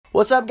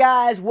What's up,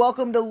 guys?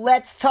 Welcome to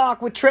Let's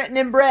Talk with Trenton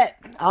and Brett.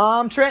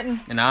 I'm Trenton.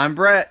 And I'm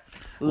Brett.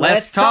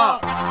 Let's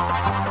talk.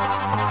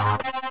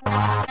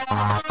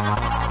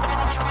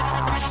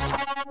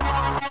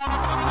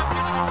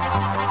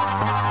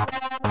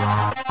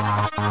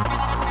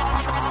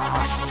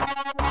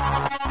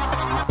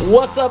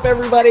 What's up,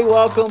 everybody?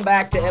 Welcome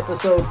back to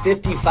episode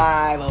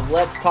 55 of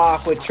Let's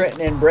Talk with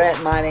Trenton and Brett.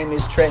 My name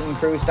is Trenton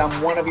Krust. I'm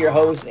one of your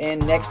hosts,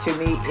 and next to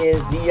me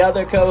is the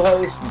other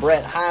co-host,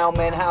 Brett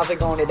Heilman. How's it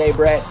going today,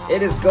 Brett?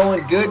 It is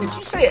going good. Did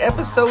you say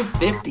episode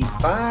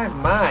 55?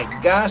 My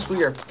gosh,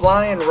 we are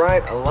flying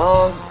right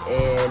along,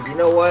 and you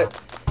know what?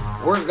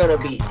 We're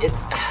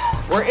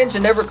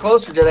inching ever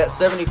closer to that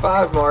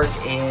 75 mark,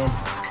 and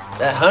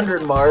that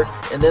 100 mark,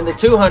 and then the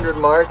 200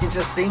 mark. It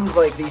just seems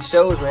like these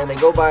shows, man, they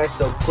go by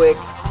so quick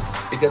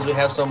because we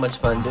have so much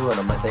fun doing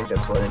them. I think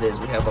that's what it is.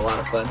 We have a lot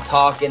of fun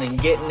talking and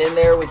getting in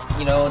there with,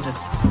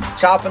 just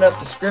chopping up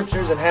the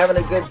scriptures and having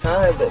a good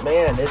time. But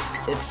man,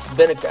 it's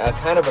been a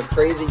kind of a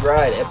crazy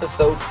ride.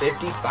 Episode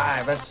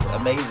 55, that's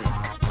amazing.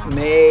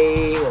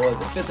 May,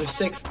 5th or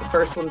 6th, the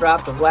first one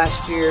dropped of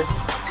last year.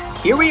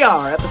 Here we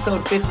are,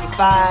 episode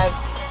 55.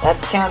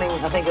 That's counting,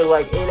 I think it was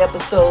like 8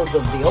 episodes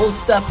of the old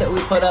stuff that we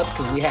put up,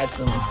 because we had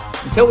some,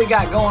 until we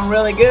got going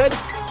really good,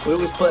 we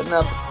was putting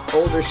up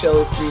older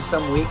shows through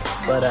some weeks.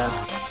 But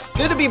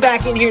good to be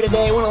back in here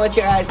today. I want to let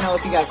you guys know,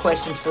 if you got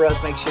questions for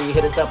us, make sure you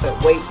hit us up at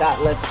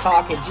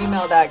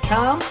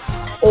wait.letstalk@gmail.com,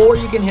 or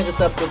you can hit us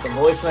up with the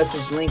voice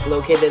message link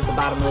located at the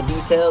bottom of the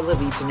details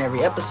of each and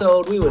every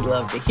episode. We would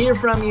love to hear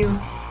from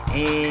you.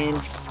 And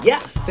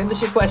yes, send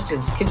us your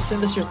questions,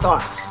 send us your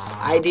thoughts,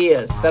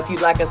 ideas, stuff you'd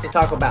like us to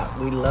talk about.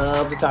 We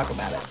love to talk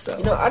about it. So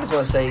I just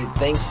want to say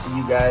thanks to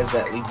you guys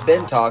that we've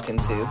been talking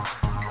to.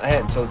 I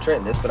hadn't told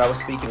Trent this, but I was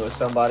speaking with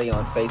somebody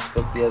on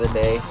Facebook the other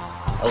day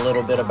a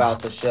little bit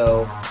about the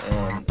show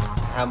and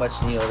how much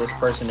this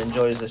person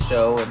enjoys the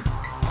show, and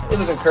it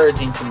was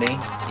encouraging to me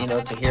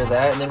to hear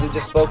that. And then we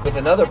just spoke with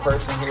another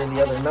person here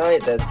the other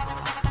night that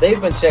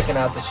they've been checking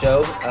out the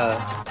show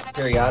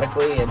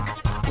periodically, and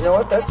you know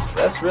what?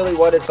 That's really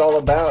what it's all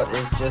about,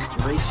 is just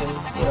reaching,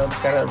 it's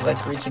kind of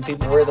like reaching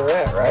people where they're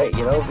at, right?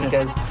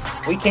 Because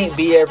we can't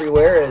be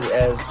everywhere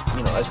as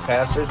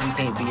pastors, we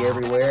can't be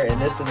everywhere,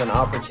 and this is an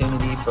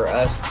opportunity for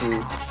us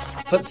to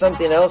put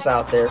something else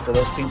out there for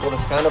those people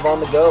that's kind of on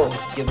the go,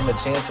 give them a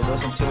chance to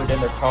listen to it in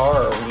their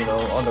car, or,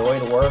 on their way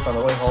to work, on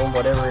their way home,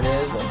 whatever it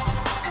is, and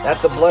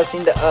that's a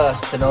blessing to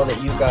us to know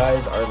that you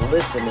guys are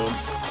listening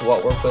to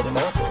what we're putting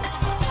out there.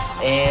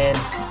 And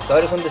so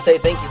I just wanted to say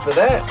thank you for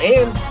that,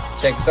 and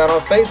check us out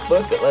on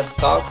Facebook at Let's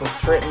Talk with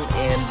Trenton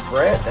and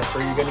Brett. That's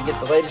where you're going to get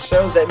the latest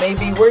shows. That may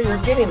be where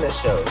you're getting the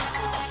shows.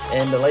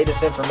 And the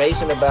latest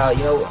information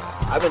about,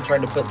 I've been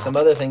trying to put some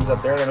other things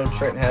up there, and I know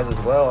Trenton has as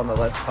well on the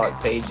Let's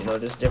Talk page,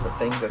 just different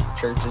things that the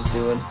church is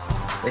doing.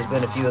 There's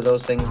been a few of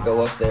those things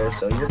go up there.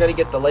 So you're going to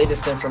get the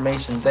latest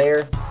information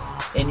there.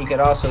 And you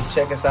can also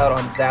check us out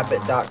on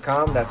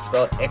Zapit.com. That's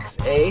spelled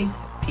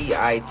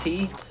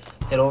X-A-P-I-T.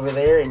 Head over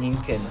there and you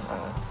can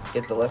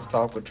get the Let's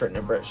Talk with Trenton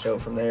and Brett show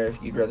from there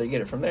if you'd rather get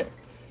it from there.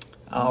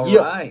 All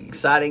right.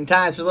 Exciting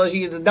times. For those of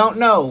you that don't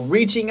know,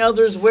 reaching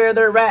others where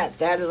they're at.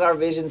 That is our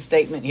vision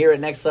statement here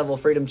at Next Level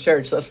Freedom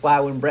Church. That's why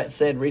when Brett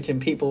said reaching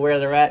people where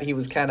they're at, he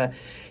was kind of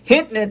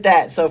hinting at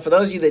that. So for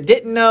those of you that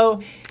didn't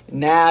know,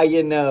 now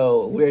you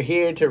know. We're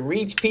here to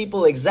reach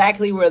people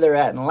exactly where they're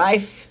at in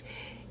life.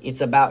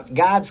 It's about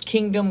God's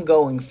kingdom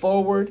going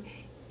forward.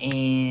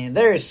 And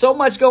there is so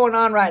much going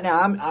on right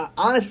now.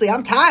 Honestly,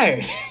 I'm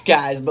tired,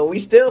 guys, but we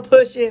still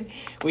pushing,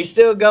 we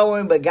still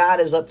going, but God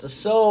is up to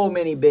so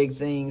many big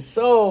things,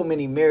 so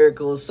many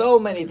miracles, so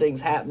many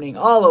things happening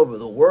all over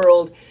the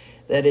world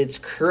that it's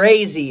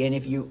crazy. And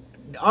if you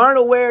aren't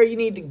aware, you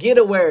need to get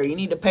aware. You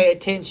need to pay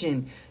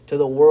attention to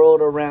the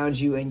world around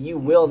you, and you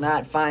will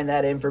not find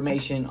that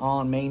information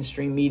on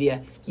mainstream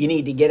media. You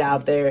need to get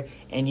out there,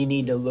 and you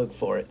need to look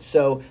for it.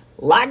 So,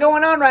 a lot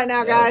going on right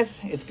now,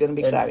 guys. It's going to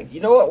be exciting. You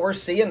know what? We're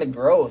seeing the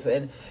growth.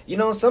 And,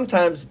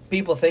 sometimes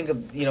people think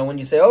of, when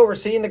you say, oh, we're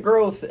seeing the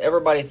growth,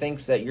 everybody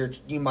thinks that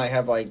you might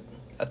have like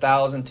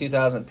 1,000,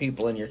 2,000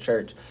 people in your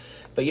church.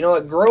 But you know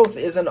what? Growth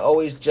isn't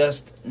always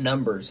just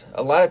numbers.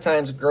 A lot of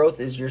times growth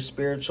is your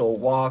spiritual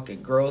walk.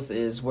 And growth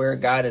is where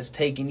God is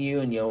taking you,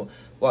 and,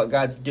 what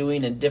God's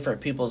doing in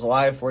different people's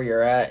life where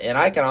you're at. And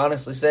I can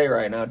honestly say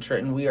right now,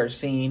 Trenton, we are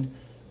seeing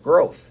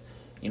growth.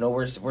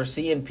 We're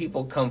seeing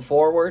people come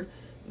forward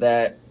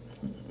that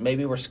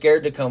maybe we're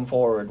scared to come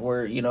forward.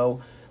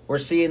 We're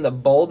seeing the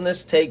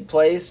boldness take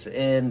place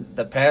in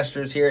the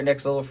pastors here at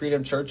Next Level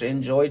Freedom Church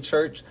and Joy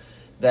Church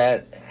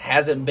that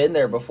hasn't been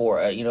there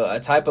before. A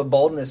type of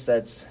boldness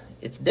it's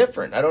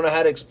different. I don't know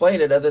how to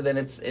explain it other than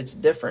it's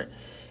different.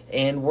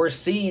 And we're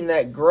seeing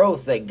that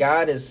growth that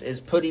God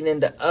is putting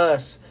into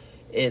us.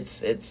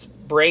 It's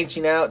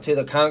branching out to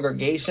the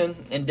congregation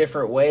in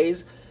different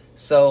ways.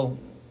 So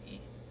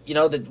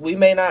that we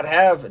may not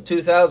have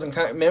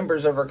 2,000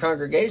 members of our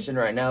congregation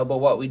right now, but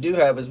what we do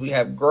have is we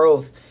have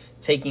growth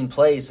taking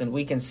place, and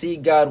we can see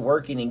God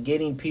working and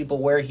getting people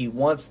where He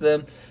wants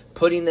them,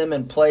 putting them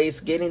in place,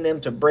 getting them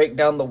to break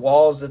down the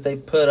walls that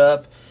they've put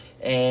up,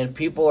 and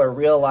people are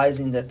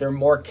realizing that they're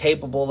more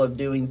capable of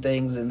doing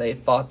things than they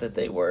thought that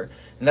they were.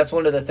 And that's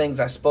one of the things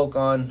I spoke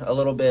on a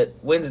little bit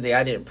Wednesday.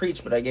 I didn't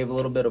preach, but I gave a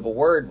little bit of a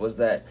word, was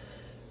that,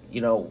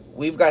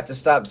 we've got to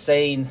stop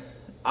saying,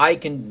 I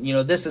can,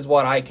 this is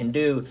what I can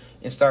do,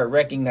 and start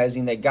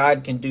recognizing that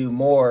God can do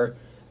more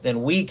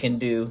than we can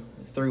do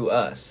through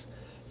us.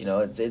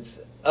 It's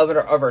of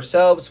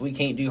ourselves, we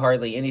can't do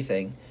hardly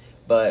anything,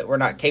 but we're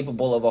not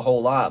capable of a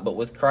whole lot. But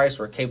with Christ,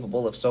 we're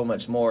capable of so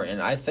much more.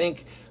 And I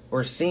think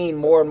we're seeing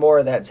more and more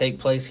of that take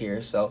place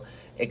here. So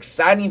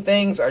exciting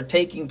things are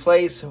taking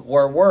place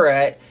where we're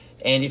at.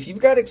 And if you've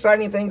got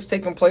exciting things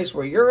taking place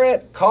where you're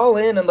at, call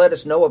in and let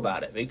us know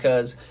about it,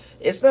 because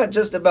it's not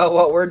just about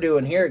what we're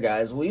doing here,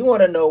 guys. We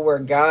want to know where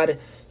God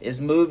is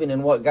moving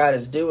and what God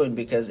is doing,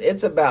 because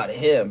it's about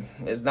Him.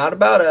 It's not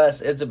about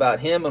us. It's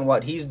about Him and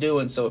what He's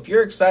doing. So if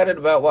you're excited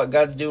about what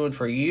God's doing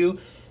for you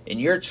in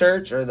your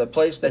church or the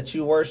place that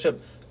you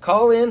worship,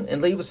 call in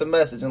and leave us a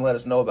message and let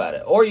us know about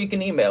it. Or you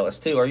can email us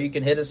too, or you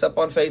can hit us up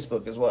on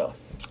Facebook as well.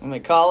 I'm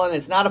going to call in.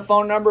 It's not a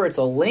phone number. It's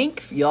a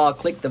link. Y'all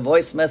click the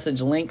voice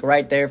message link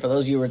right there. For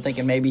those of you who are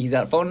thinking maybe he's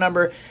got a phone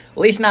number, at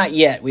least not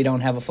yet. We don't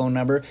have a phone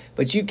number.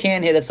 But you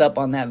can hit us up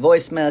on that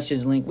voice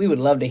message link. We would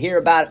love to hear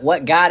about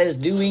what God is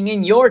doing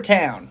in your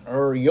town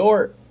or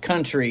your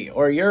country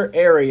or your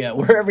area,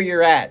 wherever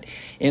you're at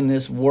in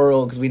this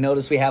world, because we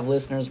notice we have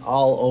listeners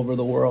all over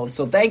the world.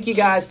 So thank you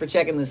guys for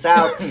checking this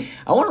out.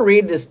 I want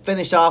to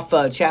finish off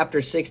chapter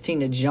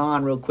 16 of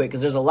John real quick, because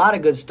there's a lot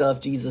of good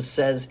stuff Jesus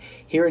says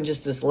here in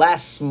just this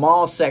last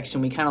small section.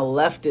 We kind of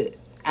left it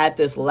at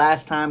this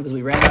last time because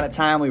we ran out of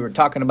time. We were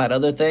talking about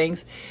other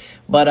things.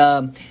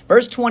 But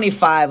verse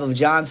 25 of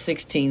John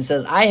 16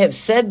 says, I have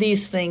said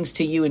these things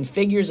to you in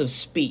figures of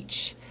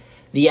speech.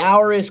 The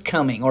hour is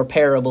coming, or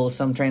parable,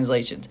 some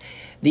translations.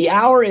 The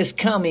hour is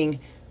coming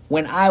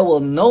when I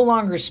will no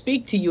longer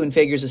speak to you in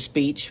figures of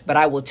speech, but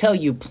I will tell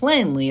you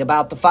plainly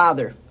about the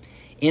Father.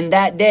 In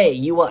that day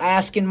you will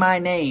ask in my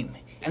name.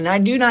 And I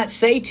do not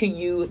say to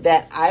you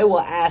that I will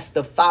ask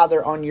the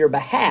Father on your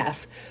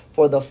behalf,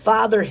 for the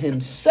Father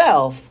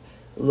Himself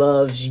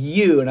loves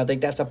you. And I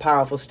think that's a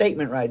powerful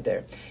statement right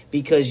there.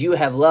 Because you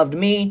have loved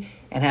me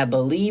and have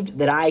believed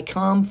that I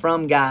come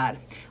from God.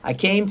 I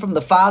came from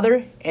the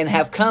Father and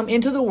have come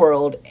into the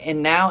world,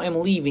 and now am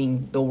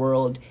leaving the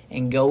world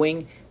and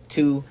going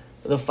to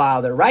the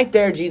Father. Right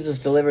there, Jesus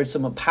delivered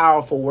some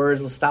powerful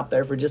words. Let's stop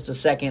there for just a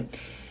second.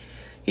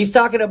 He's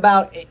talking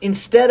about,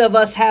 instead of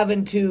us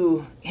having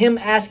to, Him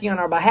asking on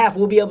our behalf,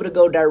 we'll be able to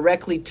go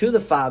directly to the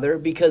Father,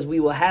 because we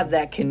will have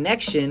that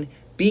connection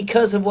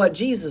because of what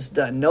Jesus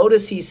done.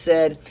 Notice He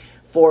said,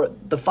 for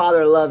the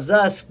Father loves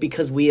us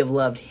because we have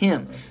loved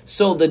Him.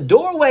 So the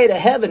doorway to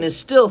heaven is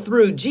still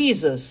through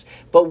Jesus.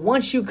 But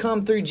once you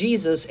come through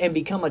Jesus and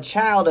become a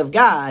child of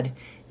God,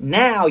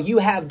 now you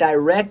have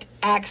direct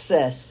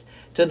access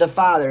to the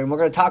Father. And we're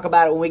going to talk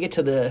about it when we get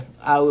to the,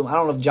 I don't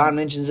know if John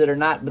mentions it or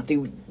not, but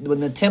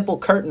when the temple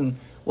curtain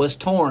was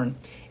torn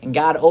and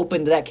God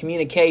opened that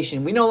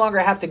communication, we no longer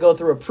have to go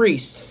through a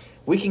priest.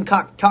 We can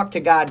talk to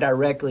God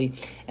directly.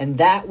 And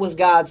that was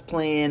God's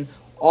plan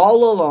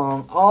all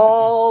along,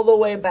 all the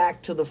way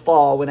back to the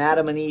fall, when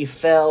Adam and Eve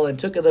fell and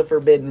took of the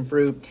forbidden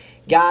fruit.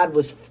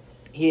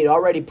 He had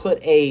already put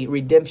a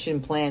redemption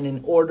plan in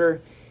order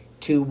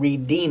to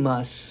redeem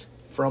us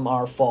from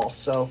our fall.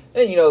 So,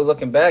 and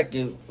looking back,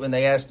 when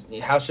they asked,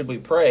 how should we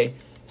pray?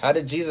 How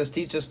did Jesus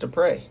teach us to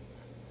pray?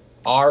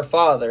 Our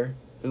Father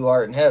who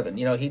art in heaven.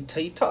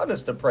 He taught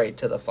us to pray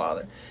to the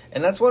Father.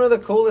 And that's one of the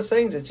coolest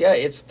things.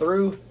 It's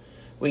through,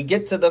 we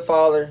get to the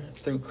Father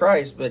through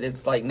Christ, but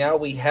it's like now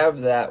we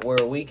have that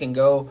where we can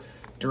go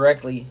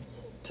directly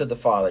to the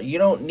Father. You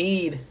don't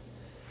need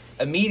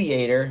a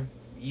mediator.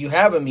 You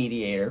have a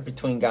mediator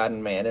between God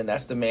and man, and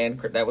that's the man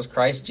that was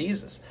Christ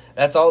Jesus.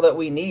 That's all that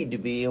we need to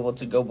be able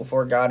to go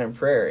before God in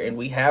prayer, and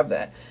we have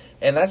that.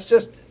 And that's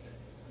just,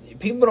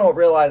 people don't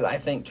realize, I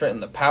think, Trenton,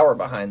 the power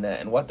behind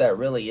that and what that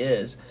really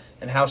is,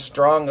 and how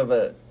strong of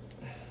a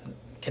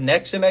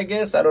connection, I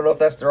guess. I don't know if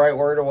that's the right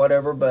word or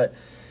whatever, but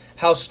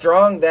how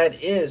strong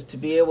that is to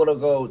be able to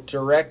go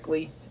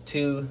directly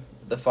to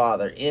the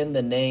Father in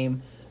the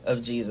name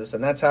of Jesus.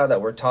 And that's how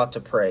that we're taught to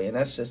pray. And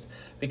that's just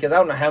because I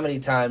don't know how many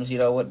times,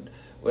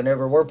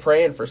 whenever we're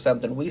praying for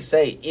something, we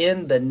say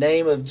in the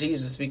name of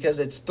Jesus, because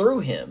it's through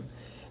Him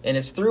and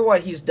it's through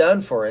what He's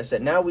done for us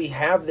that now we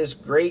have this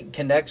great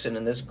connection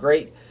and this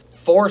great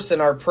force in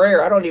our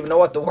prayer. I don't even know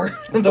what the word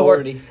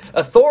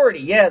authority,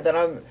 yeah,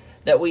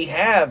 that we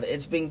have.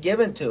 It's been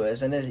given to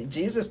us, and as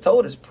Jesus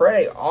told us,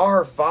 pray,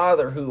 our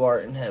Father who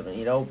art in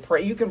heaven.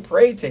 Pray. You can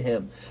pray to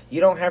Him.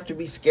 You don't have to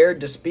be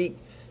scared to speak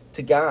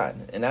to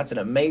God, and that's an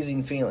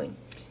amazing feeling.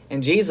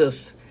 And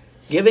Jesus,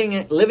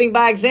 living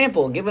by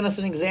example, giving us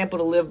an example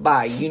to live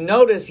by. You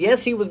notice,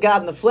 yes, He was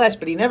God in the flesh,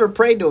 but He never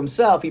prayed to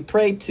Himself. He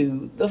prayed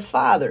to the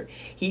Father.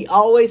 He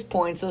always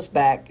points us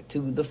back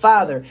to the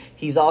Father.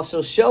 He's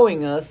also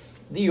showing us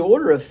the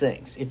order of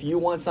things. If you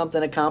want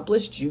something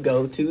accomplished, you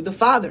go to the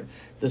Father,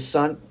 the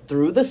Son,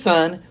 through the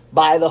Son,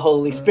 by the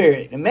Holy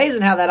Spirit.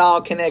 Amazing how that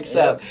all connects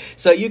up.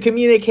 So you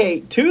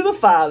communicate to the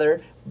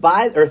Father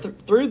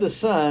through the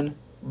Son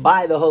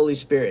by the Holy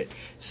Spirit.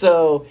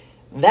 So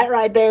that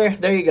right there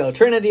you go.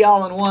 Trinity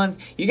all in one.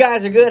 You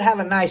guys are good. Have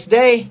a nice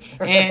day.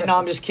 And no,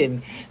 I'm just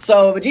kidding.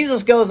 So, but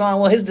Jesus goes on.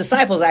 Well, his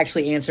disciples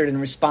actually answered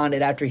and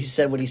responded after he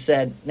said what he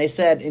said. They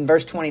said in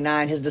verse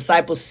 29, his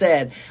disciples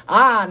said,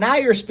 now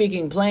you're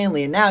speaking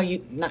plainly and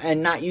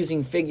not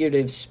using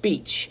figurative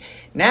speech.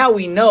 Now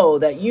we know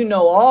that you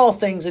know all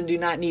things and do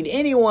not need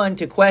anyone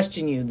to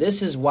question you.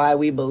 This is why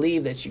we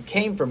believe that you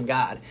came from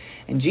God.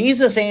 And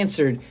Jesus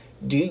answered,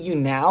 do you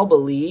now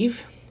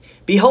believe?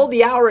 Behold,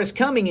 the hour is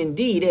coming,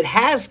 indeed, it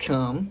has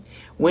come,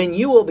 when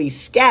you will be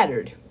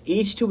scattered,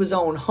 each to his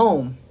own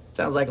home.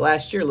 Sounds like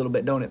last year a little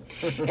bit, don't it?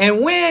 And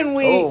when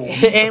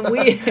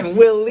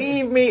will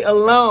leave me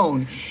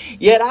alone.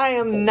 Yet I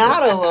am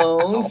not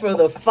alone, for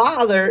the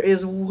Father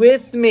is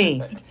with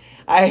me.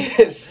 I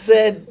have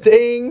said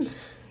things.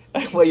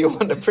 Well, you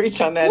want to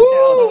preach on that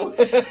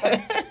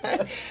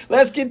now.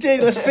 Let's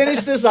continue. Let's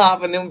finish this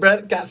off, and then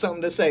Brett got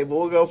something to say, but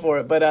we'll go for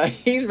it. But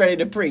he's ready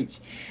to preach.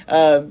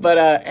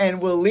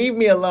 And will leave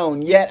me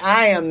alone. Yet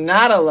I am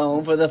not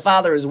alone, for the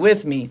Father is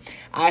with me.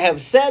 I have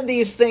said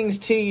these things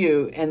to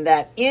you, and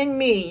that in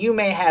me you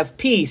may have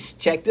peace.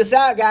 Check this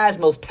out, guys.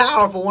 One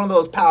of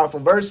those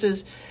powerful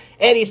verses.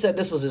 Eddie said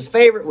this was his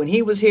favorite when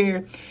he was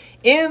here.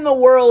 In the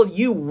world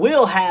you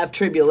will have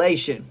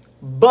tribulation,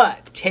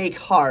 but take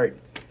heart.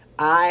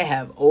 I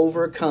have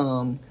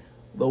overcome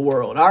the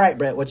world. All right,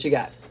 Brett, what you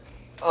got?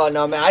 Oh,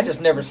 no, man, I just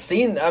never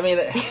seen... I mean,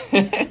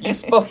 you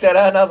spoke that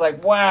out, and I was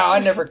like, wow, I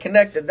never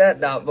connected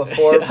that dot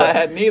before. But I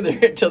had neither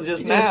until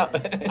just now.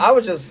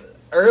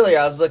 Earlier,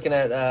 I was looking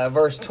at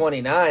verse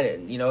 29,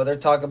 and, they're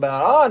talking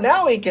about,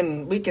 now we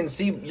can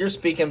see you're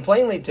speaking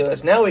plainly to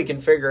us. Now we can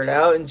figure it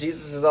out. And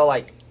Jesus is all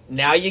like,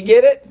 now you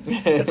get it?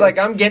 It's like,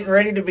 I'm getting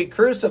ready to be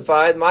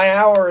crucified. My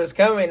hour is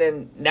coming,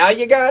 and now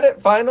you got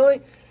it,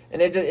 finally?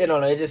 And it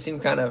just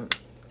seemed kind of,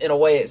 in a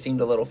way, it seemed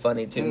a little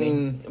funny to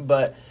me.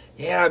 But,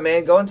 yeah,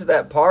 man, going to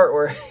that part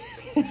where,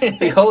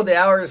 behold, the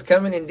hour is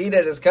coming, indeed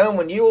it has come,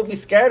 when you will be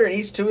scattered,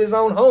 each to his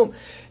own home.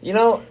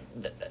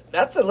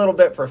 That's a little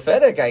bit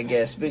prophetic, I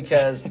guess,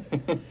 because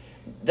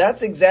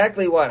that's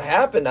exactly what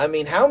happened. I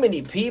mean, how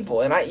many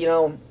people, and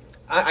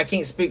I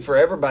can't speak for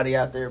everybody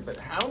out there, but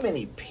how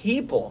many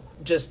people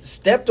just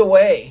stepped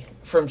away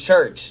from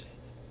church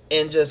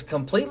and just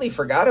completely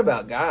forgot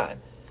about God?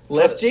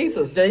 Left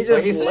Jesus. They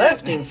just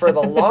left him for the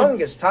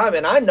longest time.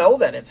 And I know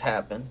that it's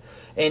happened.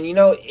 And,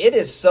 it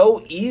is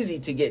so easy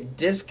to get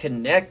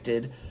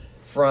disconnected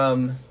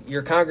from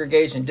your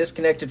congregation,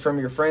 disconnected from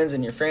your friends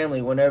and your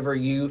family whenever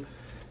you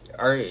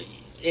are.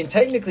 And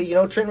technically,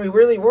 Trent, we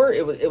really were.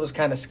 It was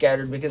kind of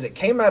scattered because it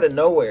came out of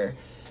nowhere.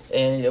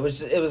 And it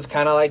was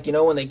kind of like,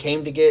 when they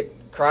came to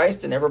get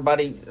Christ and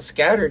everybody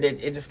scattered,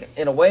 it just,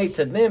 in a way,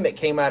 to them, it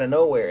came out of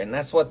nowhere. And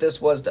that's what this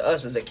was to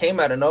us, is it came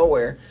out of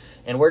nowhere.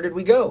 And where did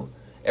we go?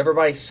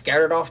 Everybody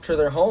scattered off to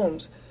their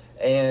homes.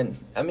 And,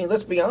 I mean,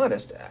 let's be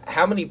honest.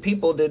 How many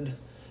people did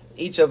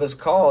each of us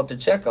call to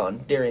check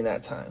on during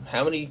that time?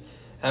 How many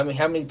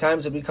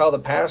times did we call the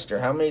pastor?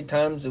 How many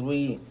times did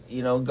we,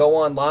 go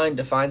online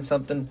to find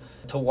something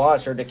to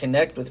watch or to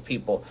connect with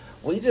people?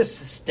 We just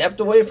stepped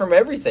away from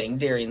everything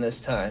during this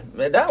time.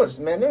 That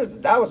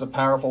was a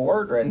powerful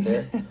word right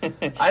there.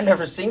 I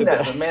never seen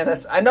that, but man,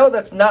 I know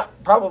that's not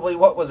probably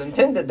what was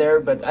intended there,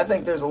 but I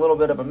think there's a little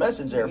bit of a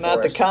message there for us.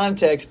 Not the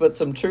context, but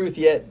some truth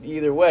yet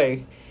either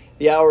way.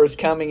 The hour is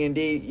coming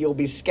indeed. You'll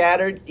be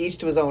scattered, each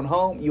to his own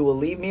home. You will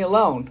leave me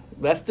alone.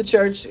 Left the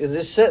church, is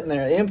just sitting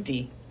there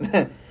empty.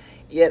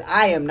 Yet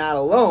I am not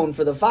alone,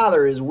 for the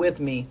Father is with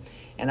me.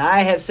 And I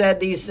have said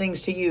these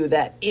things to you,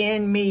 that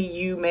in me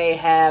you may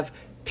have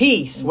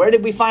peace. Where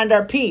did we find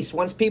our peace?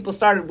 Once people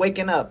started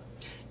waking up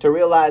to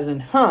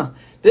realizing,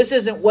 this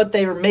isn't what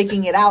they were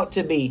making it out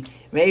to be.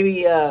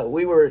 Maybe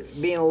we were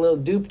being a little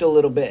duped a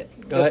little bit.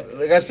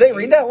 Like I say,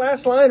 read that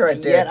last line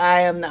right there. Yet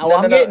I am not.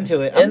 I'm getting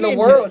to it. In the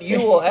world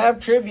you will have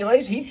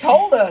tribulation. He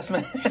told us,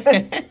 man.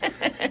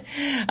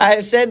 I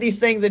have said these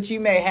things that you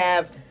may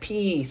have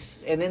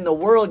peace. And in the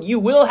world you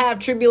will have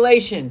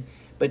tribulation.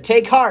 But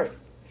take heart.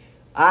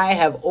 I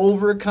have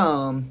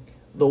overcome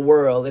the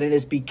world. And it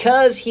is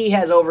because he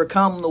has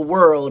overcome the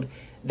world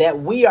that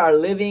we are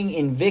living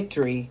in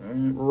victory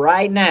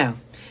right now.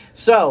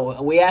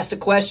 So, we asked a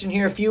question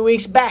here a few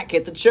weeks back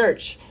at the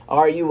church.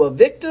 Are you a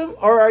victim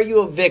or are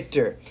you a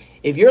victor?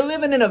 If you're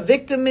living in a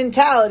victim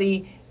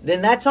mentality,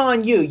 then that's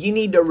on you. You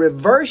need to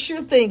reverse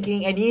your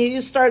thinking and you need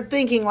to start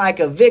thinking like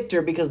a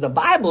victor, because the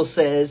Bible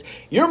says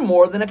you're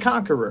more than a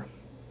conqueror.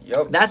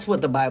 Yep. That's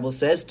what the Bible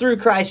says, through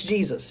Christ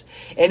Jesus.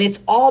 And it's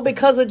all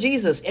because of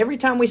Jesus. Every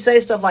time we say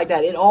stuff like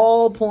that, it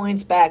all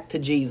points back to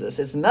Jesus.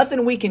 It's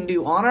nothing we can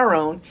do on our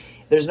own.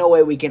 There's no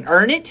way we can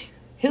earn it,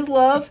 his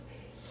love,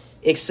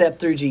 except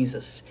through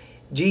Jesus.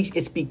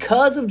 It's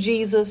because of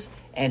Jesus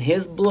and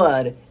his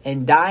blood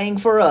and dying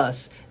for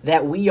us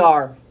that we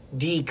are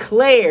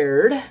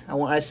declared. I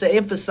want to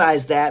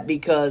emphasize that,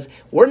 because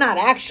we're not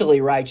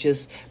actually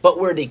righteous, but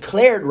we're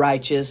declared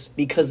righteous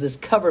because it's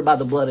covered by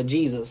the blood of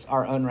Jesus,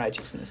 our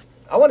unrighteousness.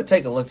 I want to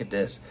take a look at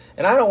this,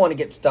 and I don't want to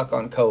get stuck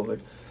on COVID,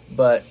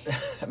 But,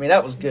 I mean,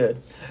 that was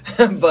good.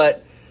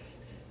 But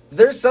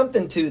there's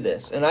something to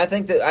this, and I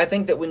think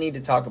that we need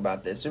to talk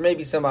about this. There may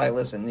be somebody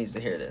listening needs to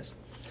hear this.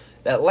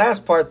 That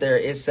last part there,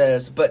 it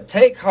says, "But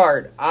take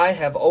heart, I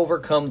have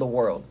overcome the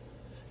world."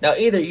 Now,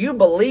 either you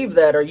believe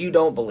that or you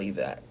don't believe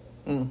that.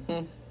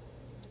 Mm-hmm.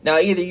 Now,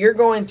 either you're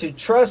going to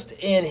trust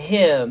in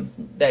Him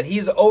that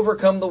He's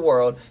overcome the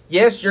world.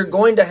 Yes, you're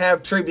going to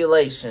have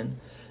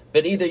tribulation,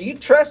 but either you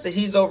trust that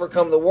He's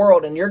overcome the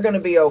world and you're going to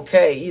be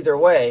okay either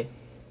way,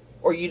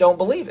 or you don't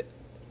believe it.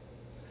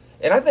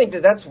 And I think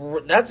that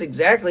that's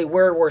exactly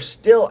where we're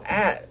still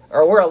at,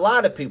 or where a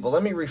lot of people,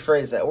 let me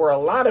rephrase that, where a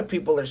lot of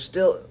people are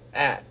still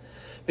at.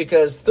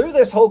 Because through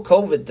this whole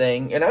COVID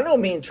thing, and I know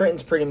me and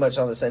Trenton's pretty much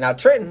on the same. Now,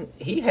 Trenton,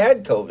 he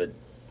had COVID.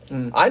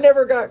 I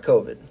never got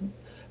COVID.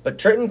 But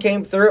Trenton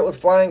came through it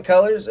with flying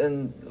colors,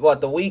 and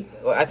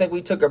I think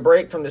we took a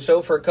break from the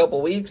show for a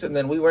couple weeks, and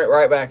then we went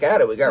right back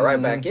at it. We got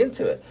right back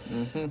into it.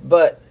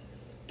 But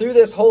through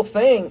this whole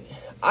thing,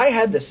 I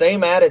had the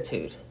same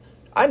attitude.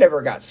 I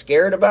never got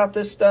scared about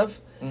this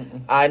stuff.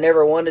 I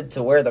never wanted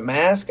to wear the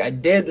mask. I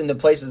did in the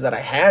places that I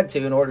had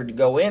to in order to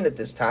go in at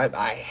this time.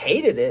 I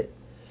hated it.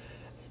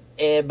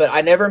 But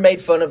I never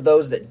made fun of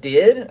those that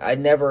did. I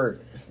never,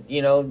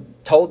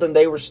 told them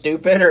they were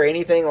stupid or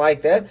anything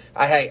like that.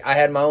 I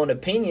had my own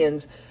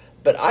opinions,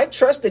 but I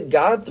trusted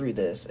God through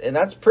this. And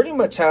that's pretty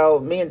much how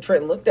me and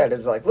Trenton looked at it.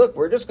 It's like, look,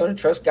 we're just going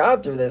to trust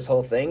God through this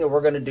whole thing, and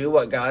we're going to do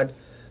what God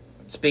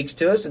speaks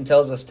to us and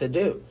tells us to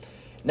do.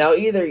 Now,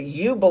 either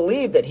you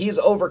believe that He's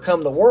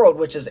overcome the world,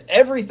 which is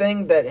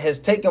everything that has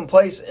taken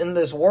place in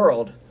this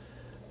world,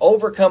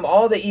 overcome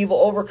all the evil,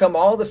 overcome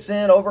all the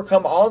sin,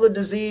 overcome all the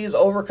disease,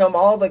 overcome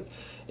all the,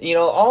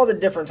 all the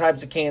different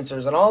types of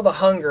cancers and all the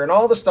hunger and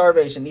all the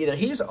starvation. Either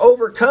He's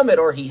overcome it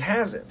or He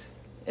hasn't.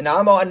 And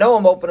I know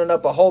I'm opening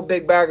up a whole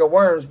big bag of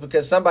worms,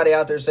 because somebody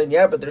out there saying,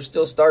 yeah, but there's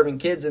still starving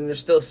kids and there's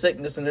still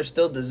sickness and there's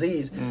still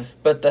disease.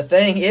 But the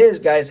thing is,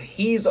 guys,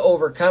 He's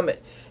overcome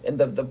it. And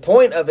the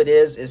point of it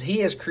is He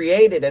has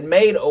created and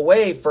made a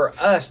way for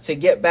us to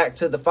get back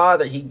to the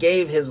Father. He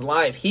gave His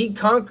life. He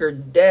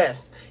conquered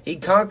death. He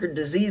conquered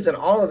disease and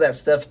all of that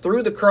stuff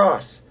through the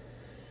cross.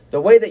 The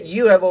way that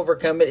you have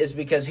overcome it is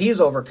because He's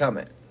overcome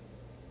it.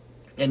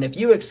 And if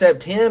you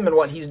accept Him and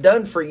what He's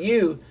done for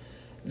you,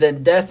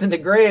 then death in the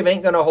grave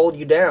ain't going to hold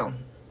you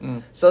down.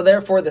 So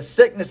therefore, the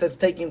sickness that's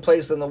taking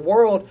place in the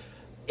world,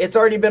 it's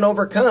already been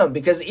overcome.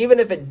 Because even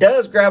if it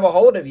does grab a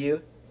hold of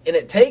you and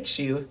it takes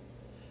you,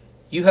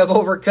 you have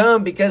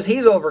overcome because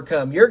He's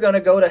overcome. You're going to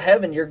go to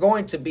heaven. You're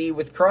going to be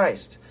with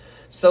Christ.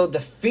 So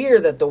the fear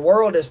that the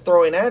world is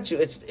throwing at you,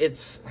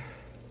 it's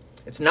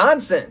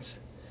nonsense.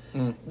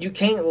 You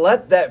can't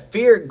let that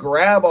fear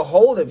grab a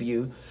hold of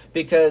you,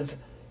 because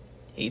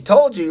He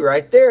told you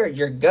right there,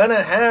 you're going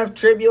to have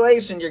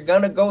tribulation. You're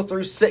going to go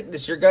through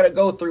sickness. You're going to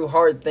go through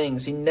hard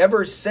things. He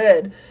never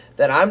said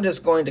that I'm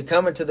just going to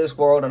come into this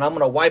world and I'm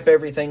going to wipe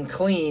everything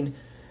clean.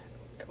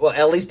 Well,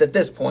 at least at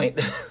this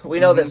point. We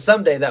know that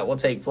someday that will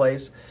take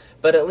place.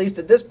 But at least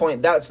at this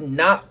point, that's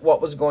not what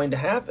was going to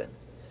happen.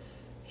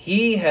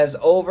 He has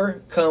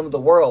overcome the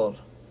world.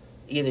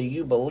 Either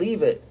you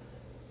believe it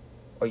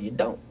or you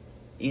don't.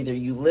 Either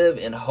you live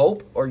in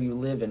hope or you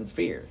live in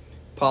fear.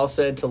 Paul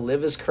said to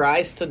live is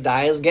Christ, to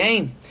die is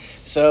gain.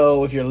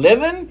 So if you're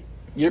living,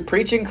 you're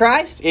preaching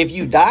Christ. If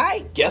you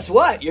die, guess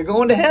what? You're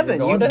going to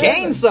heaven. You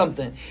gain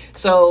something.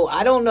 So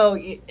I don't know.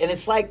 And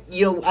it's like,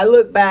 I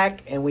look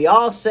back and we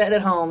all sat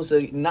at home.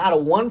 So not a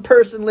one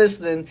person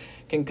listening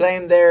can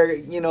claim they're,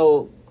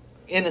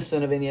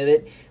 innocent of any of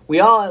it. We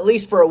all, at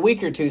least for a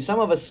week or two, some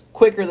of us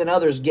quicker than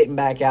others getting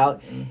back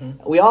out.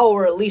 We all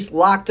were at least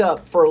locked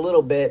up for a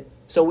little bit.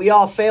 So we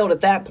all failed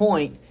at that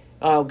point.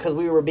 Because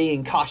we were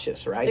being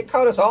cautious, right? It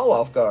caught us all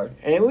off guard.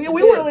 And we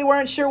really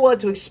weren't sure what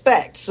to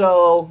expect.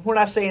 So we're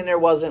not saying there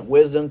wasn't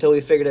wisdom until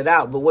we figured it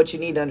out. But what you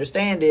need to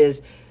understand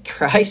is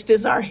Christ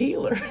is our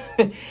healer.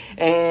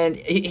 And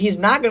He's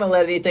not going to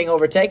let anything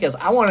overtake us.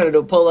 I wanted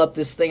to pull up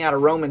this thing out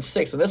of Romans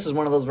 6. And this is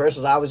one of those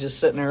verses I was just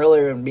sitting there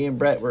earlier, and me and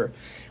Brett were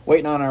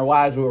waiting on our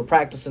wives. We were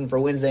practicing for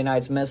Wednesday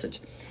night's message.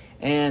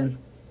 And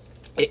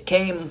it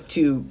came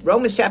to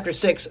Romans chapter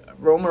 6. I'm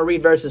going to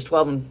read verses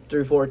 12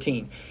 through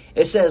 14.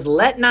 It says,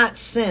 "Let not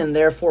sin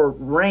therefore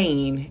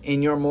reign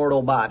in your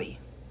mortal body,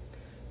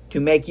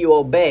 to make you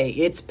obey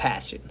its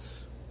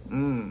passions."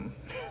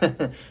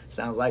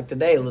 Sounds like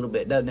today a little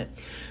bit, doesn't it?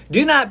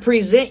 "Do not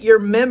present your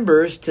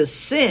members to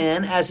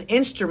sin as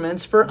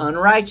instruments for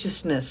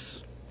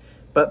unrighteousness,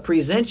 but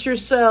present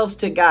yourselves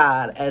to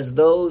God as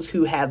those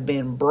who have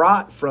been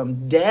brought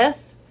from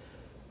death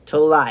to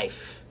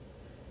life,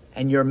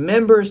 and your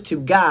members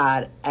to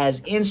God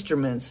as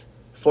instruments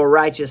for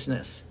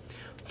righteousness.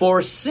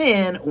 For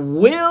sin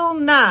will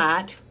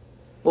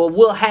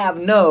have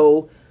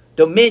no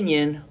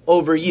dominion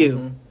over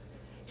you,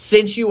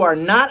 since you are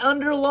not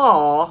under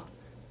law,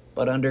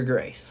 but under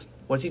grace."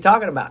 What's he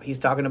talking about? He's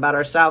talking about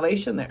our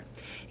salvation there.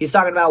 He's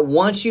talking about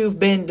once you've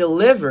been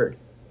delivered,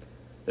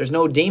 there's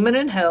no demon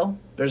in hell,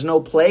 there's no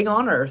plague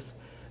on earth,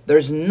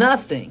 there's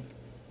nothing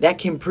that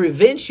can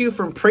prevent you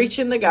from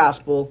preaching the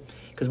gospel,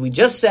 because we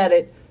just said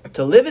it,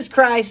 To live is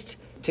Christ,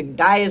 to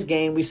die is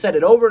gain. We've said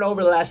it over and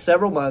over the last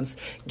several months.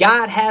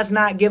 God has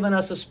not given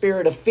us a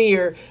spirit of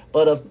fear,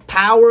 but of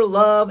power,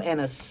 love, and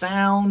a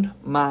sound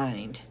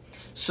mind.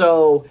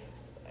 So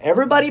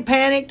everybody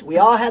panicked. We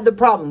all had the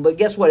problem. But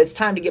guess what? It's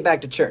time to get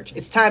back to church.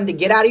 It's time to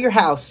get out of your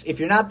house if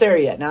you're not there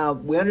yet. Now,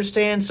 we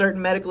understand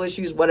certain medical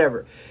issues,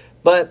 whatever.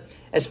 But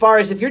as far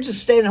as if you're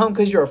just staying home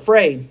because you're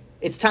afraid,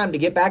 it's time to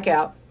get back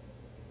out.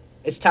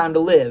 It's time to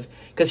live.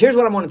 Because here's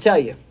what I'm going to tell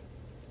you.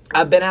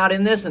 I've been out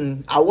in this,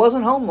 and I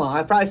wasn't home long.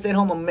 I probably stayed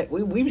home.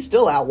 We were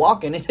still out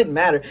walking. It didn't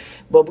matter.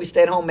 But we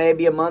stayed home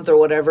maybe a month or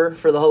whatever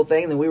for the whole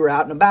thing. Then we were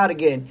out and about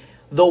again.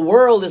 The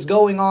world is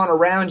going on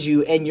around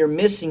you, and you're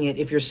missing it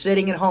if you're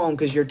sitting at home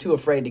because you're too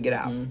afraid to get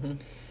out. Mm-hmm.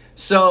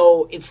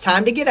 So it's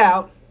time to get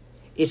out.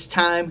 It's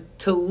time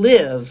to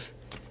live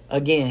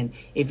again.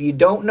 If you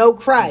don't know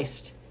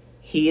Christ,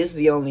 He is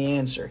the only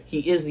answer.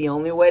 He is the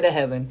only way to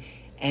heaven.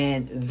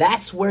 And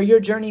that's where your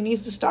journey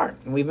needs to start.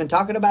 And we've been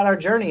talking about our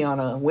journey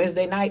on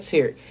Wednesday nights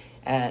here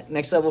at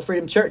Next Level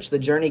Freedom Church. The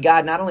journey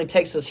God not only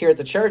takes us here at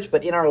the church,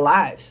 but in our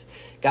lives.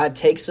 God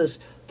takes us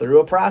through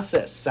a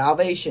process,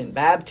 salvation,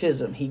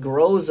 baptism. He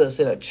grows us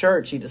in a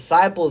church. He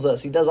disciples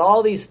us. He does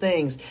all these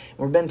things.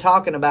 We've been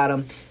talking about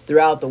them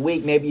throughout the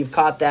week. Maybe you've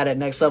caught that at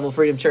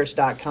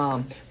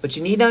nextlevelfreedomchurch.com. But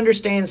you need to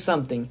understand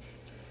something.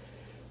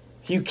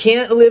 You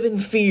can't live in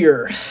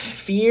fear.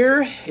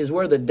 Fear is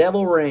where the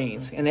devil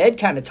reigns. And Ed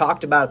kind of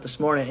talked about it this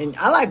morning. And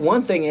I like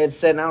one thing Ed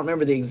said, and I don't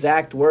remember the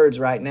exact words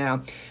right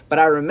now, but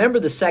I remember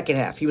the second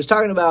half. He was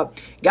talking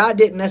about God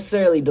didn't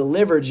necessarily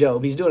deliver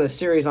Job. He's doing a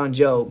series on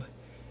Job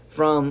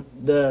from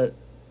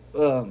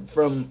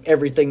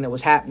everything that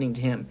was happening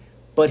to him.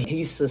 But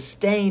He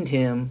sustained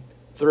him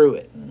through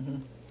it. Mm-hmm.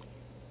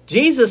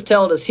 Jesus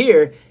told us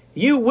here,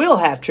 you will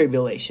have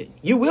tribulation.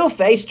 You will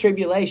face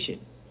tribulation.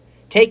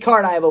 Take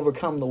heart, I have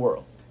overcome the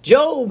world.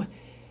 Job,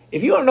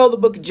 if you don't know the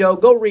book of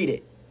Job, go read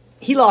it.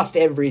 He lost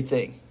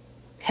everything.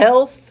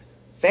 Health,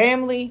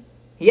 family.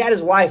 He had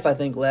his wife, I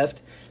think,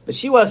 left. But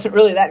she wasn't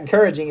really that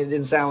encouraging, it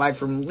didn't sound like,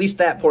 from at least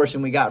that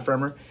portion we got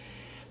from her.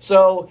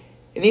 So,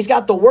 and he's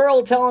got the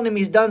world telling him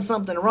he's done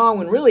something wrong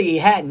when really he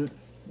hadn't.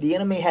 The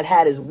enemy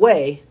had his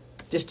way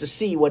just to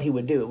see what he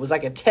would do. It was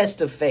like a test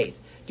of faith.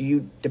 Do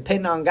you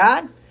depend on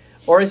God?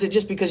 Or is it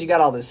just because you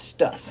got all this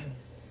stuff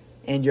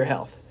and your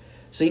health?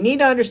 So you need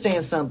to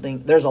understand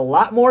something. There's a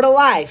lot more to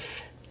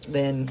life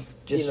than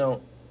just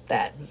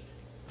that.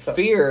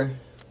 Fear,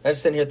 I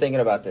was sitting here thinking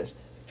about this.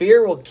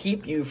 Fear will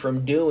keep you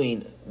from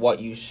doing what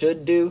you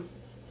should do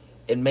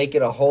and make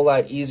it a whole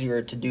lot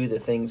easier to do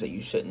the things that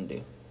you shouldn't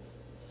do.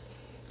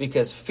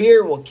 Because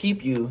fear will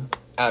keep you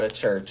out of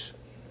church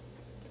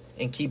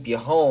and keep you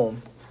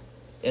home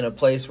in a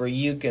place where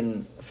you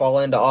can fall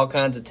into all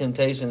kinds of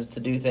temptations to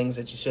do things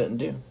that you shouldn't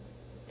do.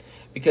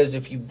 Because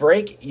if you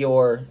break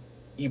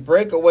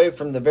away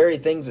from the very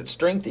things that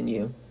strengthen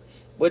you,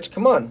 which,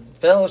 come on,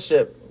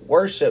 fellowship,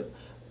 worship,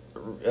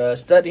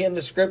 studying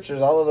the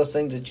scriptures, all of those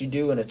things that you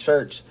do in a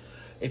church,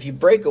 if you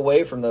break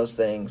away from those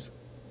things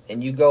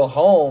and you go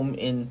home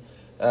and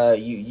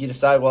you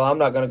decide, well, I'm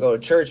not going to go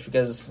to church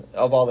because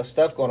of all the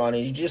stuff going on,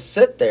 and you just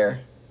sit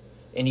there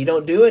and you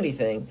don't do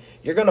anything,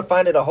 you're going to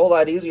find it a whole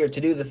lot easier to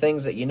do the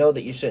things that you know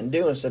that you shouldn't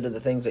do instead of the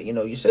things that you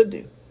know you should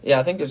do. Yeah,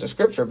 I think there's a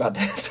scripture about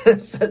that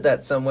said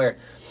that somewhere.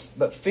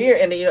 But fear,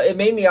 and it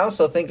made me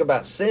also think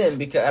about sin,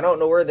 because I don't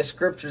know where the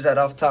scripture's at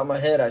off the top of my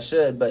head. I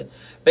should, but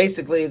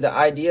basically the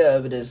idea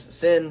of it is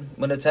sin,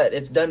 when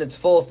it's done its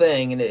full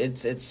thing and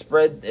it's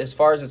spread as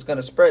far as it's going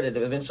to spread,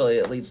 eventually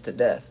it leads to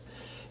death.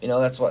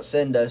 That's what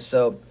sin does.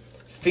 So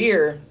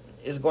fear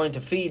is going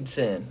to feed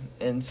sin.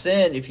 And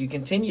sin, if you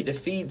continue to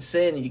feed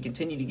sin and you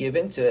continue to give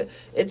into it,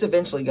 it's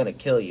eventually going to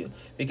kill you,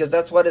 because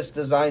that's what it's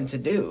designed to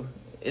do.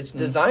 It's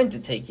designed to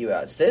take you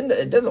out. Sin,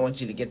 it doesn't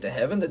want you to get to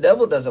heaven. The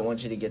devil doesn't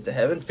want you to get to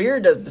heaven. Fear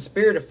does. The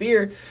spirit of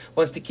fear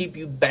wants to keep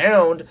you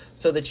bound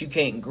so that you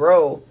can't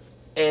grow.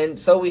 And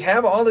so we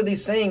have all of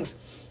these things.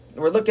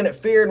 We're looking at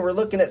fear and we're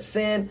looking at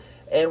sin,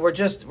 and we're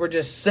just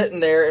sitting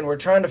there and we're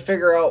trying to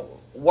figure out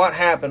what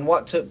happened,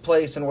 what took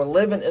place, and we're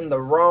living in the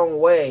wrong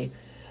way.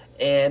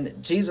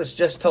 And Jesus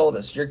just told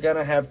us, you're going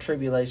to have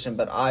tribulation,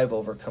 but I've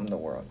overcome the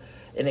world.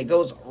 And it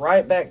goes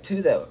right back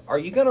to that. Are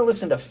you going to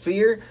listen to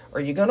fear? Are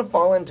you going to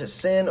fall into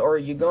sin? Or are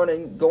you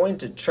going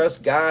to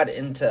trust God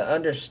and to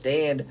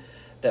understand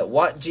that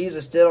what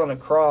Jesus did on the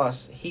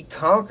cross, He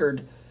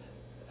conquered?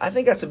 I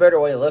think that's a better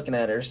way of looking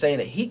at it, or saying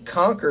it. He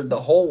conquered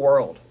the whole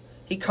world.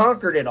 He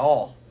conquered it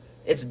all.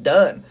 It's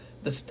done.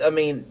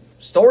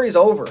 Story's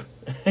over.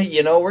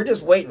 We're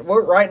just waiting.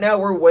 Right now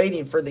we're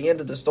waiting for the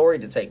end of the story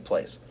to take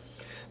place.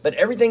 But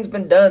everything's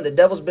been done. The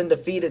devil's been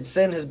defeated.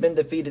 Sin has been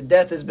defeated.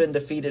 Death has been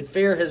defeated.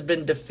 Fear has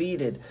been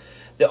defeated.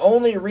 The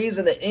only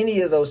reason that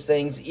any of those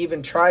things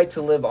even try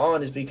to live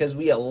on is because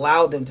we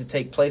allow them to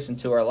take place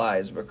into our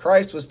lives. But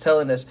Christ was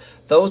telling us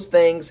those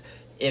things,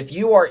 if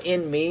you are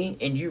in me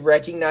and you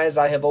recognize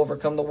I have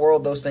overcome the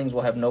world, those things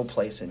will have no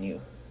place in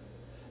you.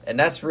 And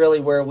that's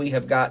really where we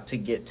have got to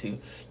get to.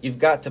 You've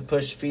got to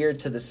push fear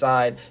to the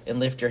side and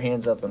lift your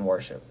hands up and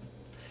worship.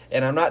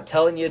 And I'm not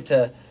telling you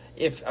to...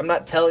 If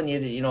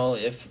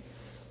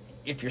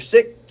if you're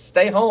sick,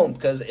 stay home.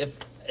 Because if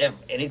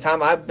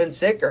anytime I've been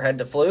sick or had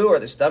the flu or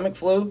the stomach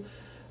flu,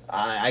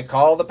 I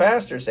call the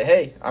pastor and say,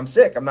 hey, I'm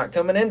sick. I'm not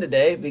coming in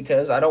today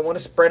because I don't want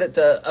to spread it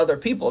to other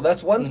people.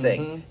 That's one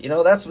thing. You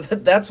know,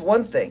 that's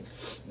one thing.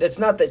 It's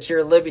not that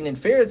you're living in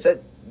fear. It's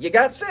that you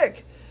got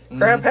sick.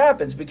 Crap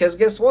happens because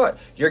guess what?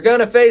 You're going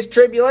to face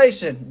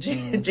tribulation.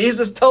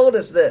 Jesus told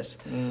us this.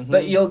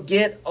 But you'll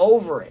get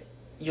over it.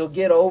 You'll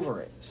get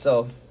over it.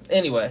 So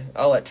anyway,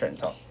 I'll let Trent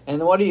talk.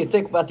 And what do you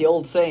think about the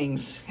old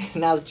sayings?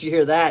 Now that you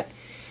hear that,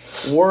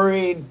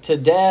 worried to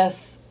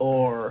death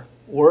or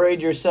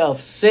worried yourself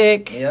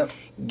sick. Yep.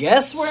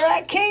 Guess where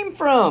that came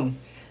from?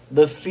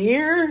 The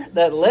fear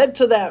that led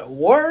to that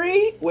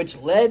worry, which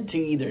led to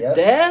either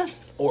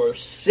death or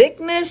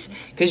sickness.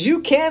 Because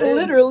you can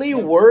literally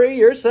worry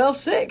yourself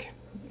sick.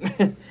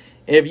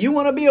 If you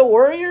want to be a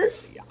worrier,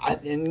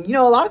 and you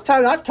know, a lot of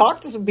times I've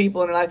talked to some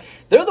people and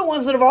they're the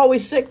ones that are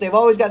always sick. They've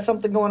always got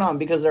something going on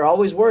because they're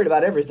always worried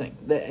about everything.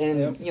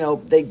 And, you know,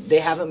 they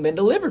haven't been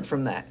delivered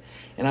from that.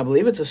 And I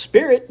believe it's a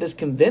spirit that's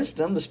convinced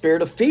them, the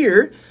spirit of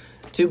fear,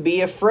 to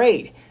be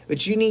afraid.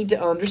 But you need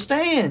to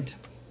understand,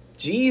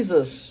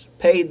 Jesus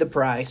paid the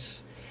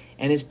price.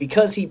 And it's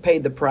because he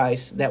paid the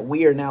price that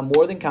we are now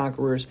more than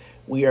conquerors.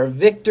 We are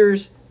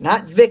victors,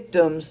 not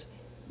victims,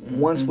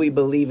 once we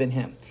believe in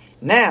him.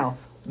 Now,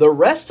 the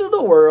rest of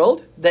the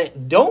world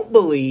that don't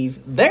believe,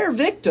 they're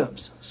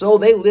victims. So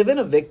they live in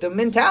a victim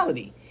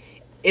mentality.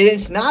 And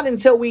it's not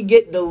until we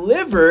get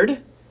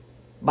delivered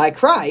by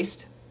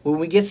Christ, when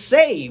we get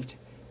saved,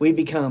 we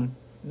become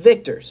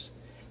victors.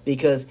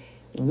 Because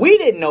we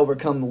didn't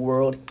overcome the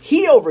world,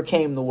 he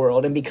overcame the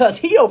world. And because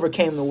he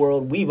overcame the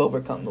world, we've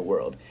overcome the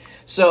world.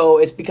 So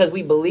it's because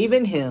we believe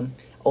in him.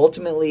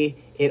 Ultimately,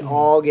 it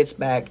all gets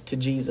back to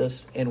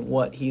Jesus and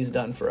what he's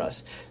done for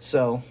us.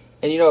 So,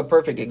 and you know, a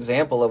perfect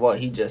example of what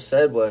he just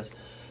said was,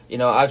 you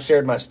know, I've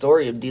shared my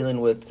story of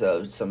dealing with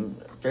some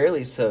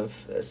fairly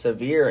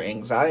severe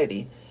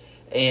anxiety.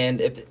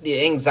 And if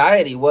the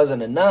anxiety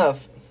wasn't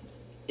enough,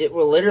 it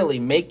will literally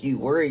make you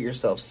worry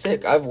yourself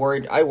sick. I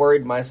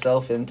worried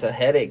myself into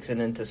headaches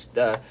and into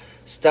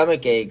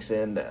stomach aches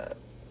and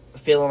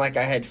feeling like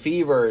I had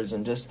fevers,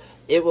 and just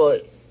it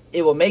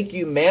will make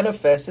you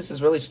manifest. This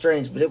is really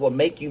strange, but it will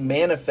make you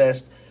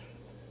manifest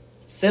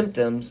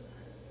symptoms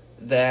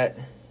that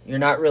you're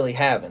not really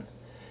having.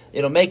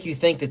 It'll make you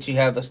think that you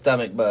have a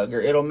stomach bug, or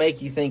it'll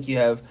make you think you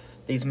have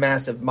these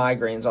massive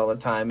migraines all the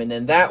time, and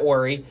then that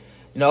worry.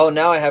 You know,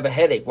 now I have a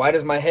headache. Why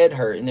does my head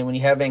hurt? And then when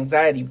you have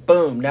anxiety,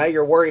 boom, now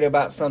you're worried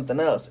about something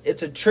else.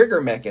 It's a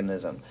trigger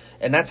mechanism.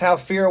 And that's how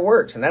fear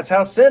works. And that's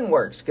how sin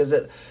works.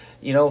 Because,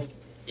 you know,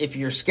 if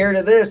you're scared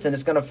of this, then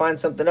it's going to find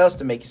something else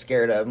to make you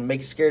scared of. And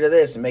make you scared of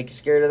this and make you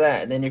scared of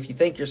that. And then if you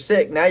think you're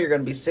sick, now you're going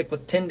to be sick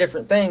with 10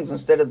 different things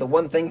instead of the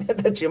one thing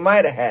that you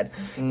might have had.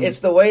 It's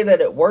the way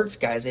that it works,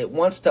 guys. It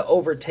wants to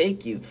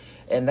overtake you.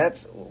 And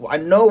that's, I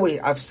know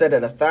I've said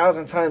it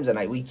 1,000 times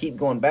tonight. We keep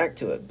going back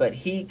to it. But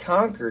he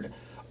conquered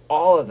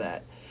all of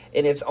that.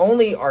 And it's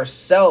only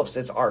ourselves,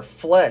 it's our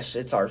flesh,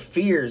 it's our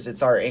fears,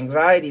 it's our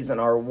anxieties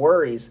and our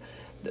worries.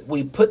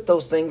 We put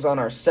those things on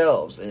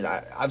ourselves. And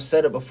I've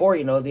said it before,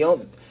 you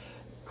know,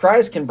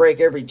 Christ can break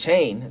every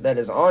chain that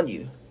is on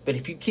you. But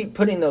if you keep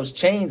putting those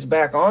chains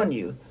back on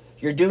you,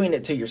 you're doing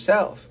it to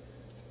yourself.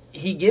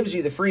 He gives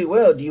you the free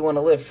will. Do you want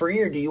to live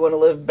free, or do you want to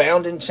live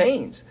bound in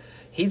chains?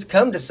 He's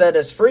come to set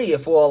us free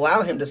if we'll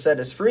allow him to set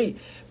us free.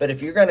 But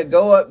if you're going to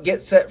go up,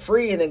 get set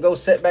free, and then go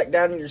sit back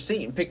down in your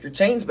seat and pick your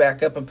chains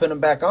back up and put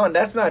them back on,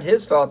 that's not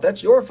his fault.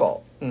 That's your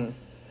fault. And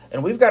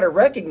we've got to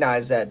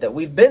recognize that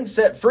we've been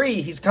set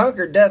free. He's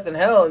conquered death and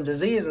hell and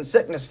disease and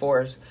sickness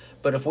for us.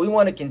 But if we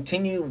want to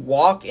continue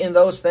walk in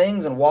those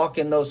things and walk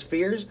in those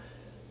fears,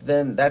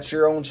 then that's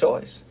your own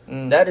choice.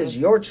 That is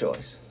your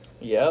choice.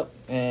 Yep.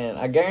 And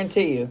I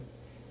guarantee you,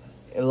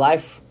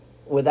 life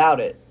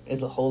without it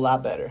is a whole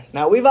lot better.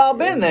 Now, we've all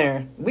been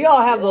there. We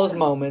all have those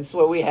moments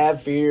where we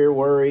have fear,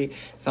 worry,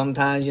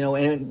 sometimes, you know,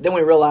 and then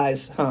we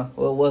realize, well,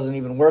 it wasn't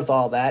even worth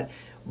all that.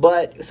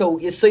 But so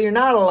you're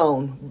not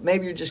alone.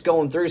 Maybe you're just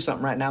going through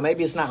something right now.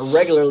 Maybe it's not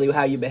regularly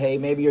how you behave.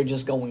 Maybe you're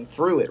just going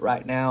through it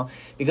right now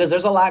because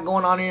there's a lot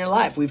going on in your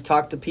life. We've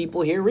talked to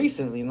people here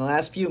recently in the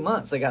last few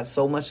months. They got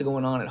so much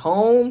going on at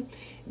home,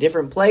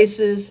 different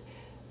places,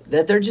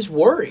 that they're just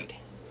worried.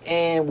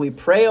 And we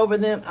pray over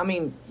them. I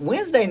mean,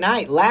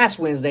 last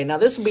Wednesday, now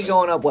this will be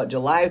going up,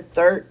 July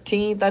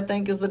 13th, I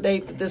think is the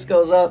date that this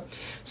goes up.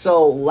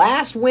 So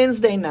last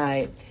Wednesday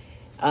night,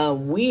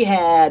 we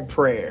had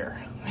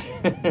prayer.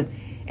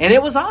 And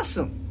it was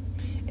awesome.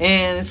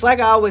 And it's like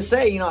I always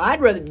say, you know,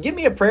 I'd rather give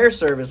me a prayer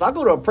service. I'll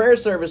go to a prayer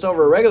service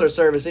over a regular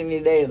service any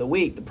day of the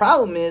week. The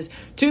problem is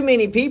too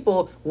many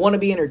people want to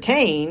be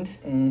entertained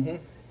and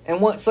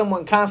want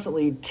someone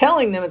constantly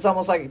telling them. It's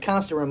almost like a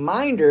constant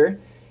reminder.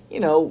 You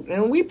know,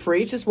 and we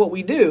preach, it's what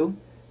we do.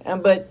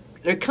 But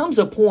there comes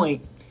a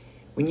point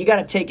when you got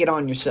to take it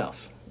on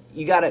yourself.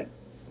 You got to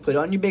put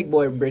on your big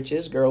boy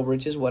britches, girl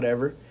britches,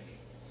 whatever,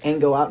 and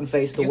go out and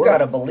face the world. You got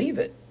to believe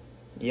it.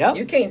 Yep.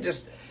 You can't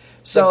just,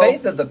 So the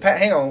faith of the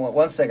hang on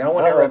one second. I don't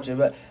want to interrupt you,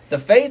 but the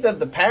faith of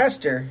the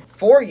pastor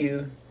for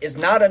you is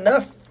not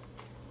enough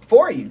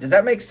for you. Does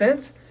that make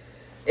sense?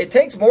 It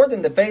takes more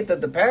than the faith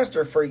of the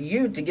pastor for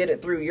you to get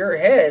it through your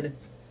head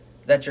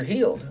that you're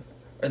healed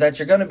or that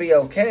you're going to be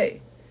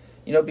okay.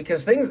 You know,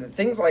 because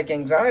things like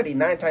anxiety,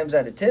 9 times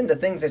out of 10, the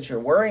things that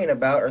you're worrying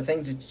about are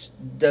things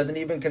that doesn't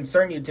even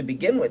concern you to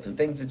begin with, the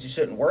things that you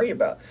shouldn't worry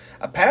about.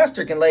 A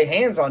pastor can lay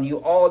hands on you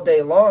all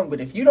day long, but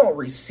if you don't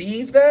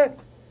receive that,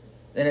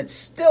 then it's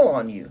still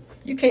on you.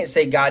 You can't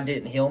say God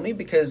didn't heal me,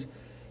 because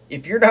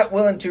if you're not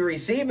willing to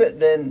receive it,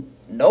 then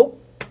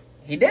nope,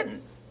 he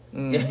didn't.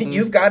 Mm-hmm.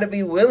 You've got to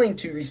be willing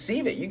to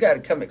receive it. You got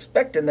to come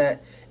expecting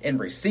that and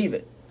receive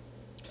it.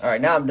 All right,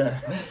 now I'm done.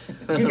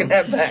 You can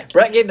have back.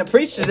 Brett getting to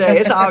preach today.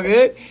 It's all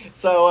good.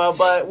 So,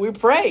 but we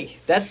pray.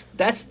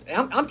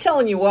 I'm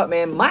telling you what,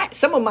 man.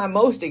 Some of my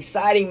most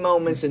exciting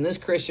moments in this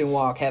Christian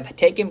walk have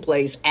taken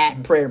place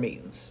at prayer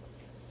meetings,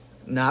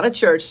 not a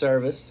church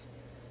service,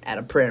 at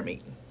a prayer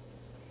meeting.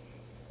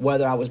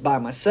 Whether I was by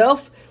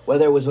myself,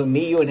 whether it was when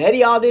me, you, and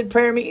Eddie all did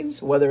prayer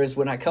meetings, whether it's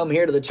when I come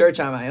here to the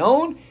church on my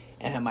own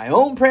and have my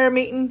own prayer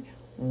meeting,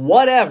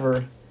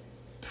 whatever.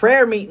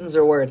 Prayer meetings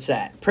are where it's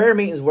at. Prayer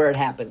meetings is where it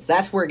happens.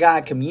 That's where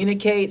God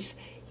communicates.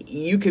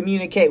 You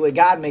communicate with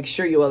God. Make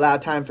sure you allow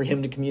time for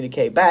him to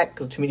communicate back,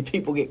 because too many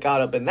people get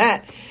caught up in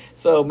that.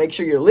 So make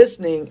sure you're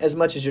listening as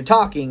much as you're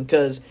talking,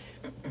 because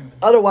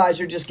otherwise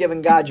you're just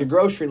giving God your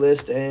grocery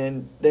list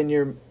and then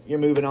you're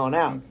moving on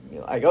out.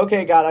 You're like,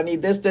 okay, God, I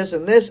need this, this,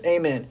 and this.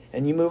 Amen.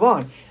 And you move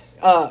on.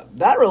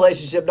 That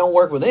relationship don't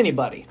work with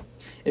anybody.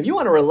 If you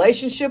want a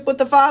relationship with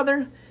the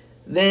Father,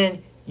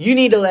 then you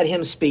need to let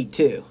him speak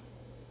too.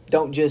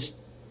 Don't just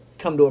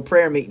come to a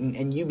prayer meeting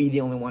and you be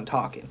the only one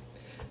talking.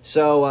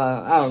 So,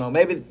 I don't know.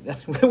 Maybe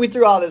we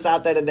threw all this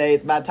out there today.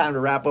 It's about time to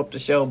wrap up the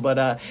show.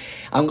 But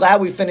I'm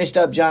glad we finished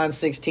up John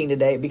 16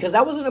 today, because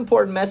that was an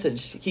important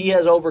message. He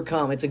has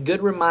overcome. It's a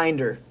good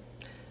reminder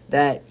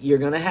that you're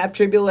going to have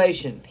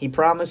tribulation. He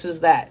promises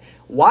that.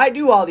 Why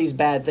do all these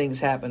bad things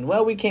happen?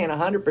 Well, we can't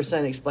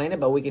 100% explain it,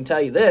 but we can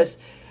tell you this.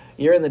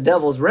 You're in the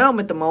devil's realm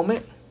at the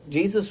moment.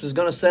 Jesus was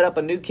going to set up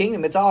a new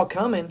kingdom. It's all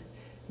coming.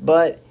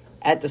 But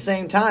at the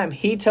same time,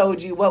 he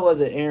told you, what was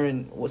it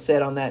Aaron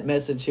said on that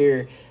message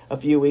here a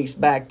few weeks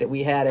back that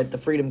we had at the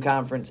Freedom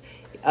Conference?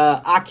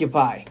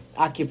 Occupy.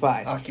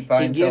 Occupy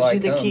He gives you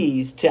the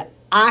keys to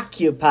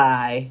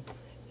occupy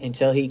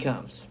until he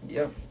comes.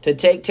 Yep. To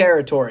take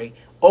territory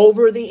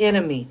over the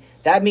enemy.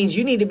 That means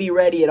you need to be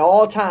ready at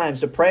all times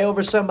to pray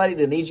over somebody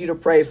that needs you to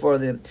pray for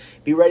them.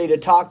 Be ready to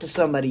talk to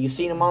somebody. You've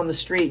seen them on the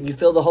street and you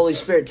feel the Holy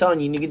Spirit telling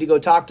you need to go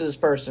talk to this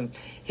person.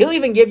 He'll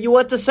even give you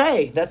what to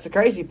say. That's the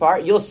crazy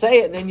part. You'll say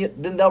it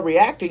and then they'll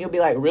react and you'll be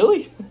like,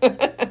 really?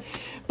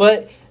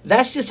 But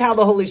that's just how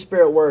the Holy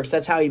Spirit works.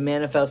 That's how he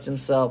manifests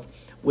himself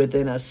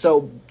within us.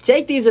 So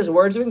take these as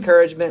words of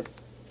encouragement.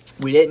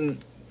 We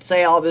didn't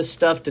say all this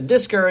stuff to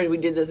discourage. We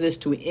did this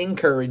to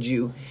encourage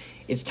you.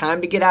 It's time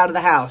to get out of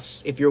the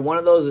house. If you're one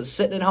of those that's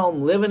sitting at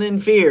home living in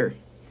fear,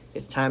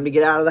 it's time to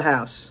get out of the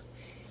house.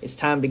 It's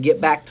time to get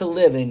back to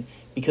living,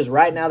 because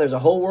right now there's a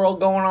whole world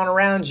going on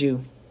around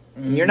you.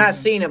 And you're not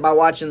seeing it by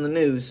watching the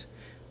news.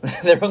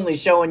 They're only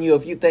showing you a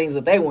few things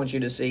that they want you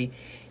to see.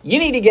 You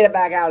need to get it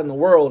back out in the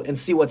world and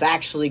see what's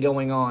actually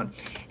going on.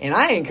 And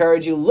I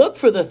encourage you, look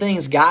for the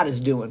things God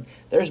is doing.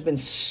 There's been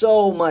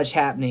so much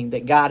happening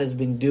that God has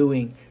been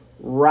doing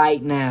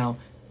right now.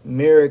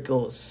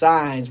 Miracles,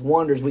 signs,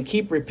 wonders. We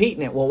keep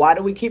repeating it. Well, why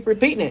do we keep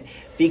repeating it?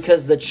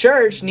 Because the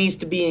church needs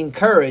to be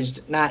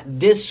encouraged, not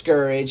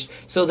discouraged,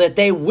 so that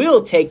they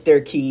will take their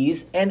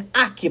keys and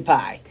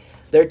occupy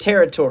their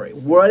territory,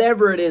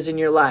 whatever it is in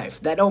your life.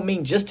 That don't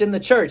mean just in the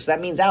church. That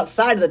means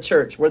outside of the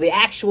church, where the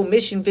actual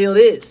mission field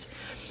is.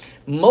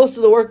 Most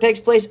of the work takes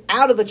place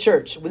out of the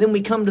church. But then we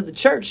come to the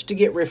church to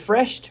get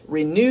refreshed,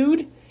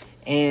 renewed,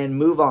 and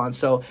move on.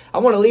 So I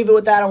want to leave it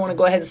with that. I want to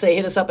go ahead and say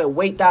hit us up at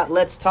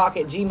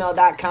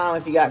wait.letstalk@gmail.com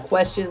if you got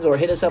questions, or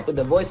hit us up with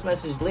the voice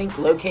message link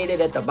located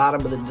at the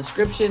bottom of the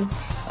description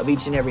of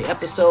each and every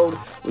episode.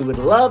 We would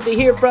love to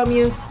hear from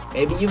you.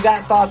 Maybe you've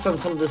got thoughts on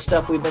some of the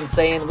stuff we've been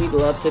saying. We'd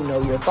love to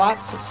know your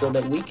thoughts so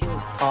that we can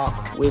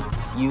talk with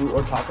you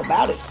or talk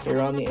about it here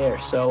on the air.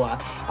 So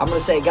I'm going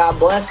to say God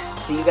bless.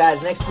 See you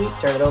guys next week.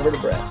 Turn it over to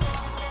Brett.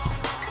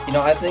 You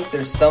know, I think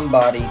there's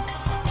somebody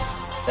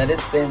that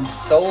it's been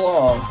so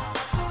long.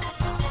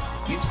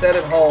 You've sat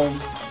at home,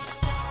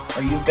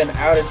 or you've been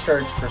out of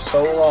church for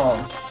so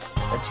long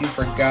that you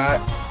forgot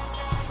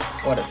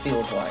what it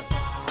feels like.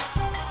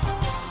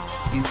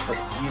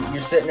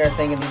 You're sitting there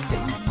thinking,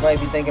 you might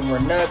be thinking we're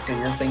nuts, or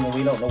you're thinking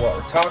we don't know what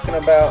we're talking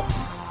about.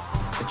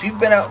 But you've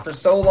been out for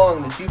so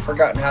long that you've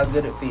forgotten how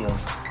good it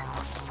feels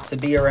to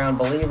be around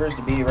believers,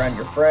 to be around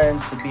your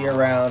friends, to be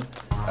around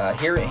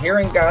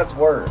hearing God's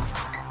word.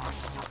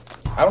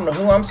 I don't know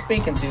who I'm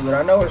speaking to, but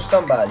I know there's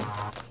somebody.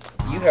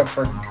 You've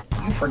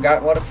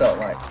forgotten what it felt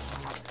like.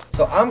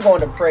 So I'm going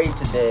to pray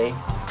today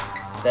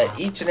that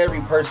each and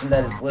every person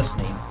that is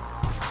listening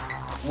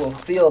will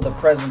feel the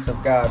presence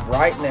of God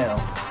right now,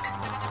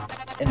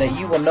 and that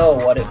you will know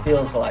what it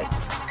feels like,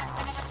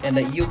 and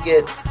that you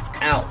get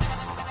out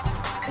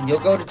and you'll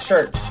go to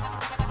church,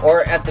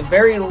 or at the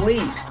very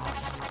least,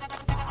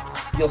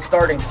 you'll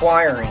start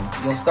inquiring,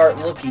 you'll start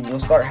looking, you'll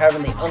start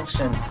having the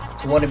unction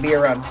to want to be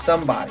around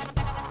somebody,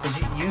 because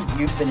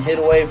you've been hid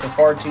away for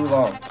far too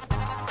long.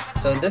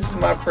 So this is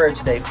my prayer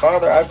today.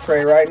 Father, I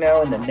pray right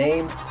now in the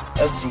name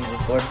of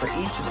Jesus, Lord, for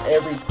each and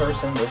every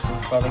person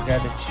listening, Father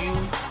God, that you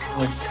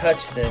would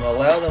touch them.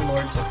 Allow them,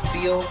 Lord, to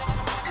feel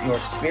your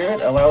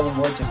spirit. Allow them,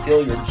 Lord, to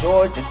feel your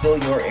joy, to feel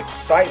your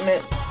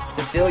excitement,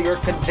 to feel your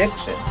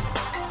conviction.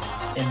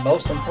 And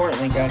most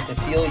importantly, God, to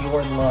feel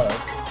your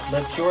love.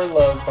 Let your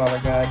love, Father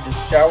God,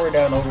 just shower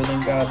down over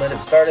them, God. Let it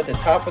start at the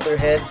top of their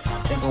head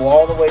and go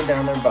all the way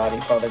down their body,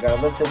 Father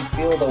God. Let them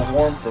feel the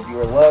warmth of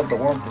your love, the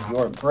warmth of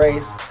your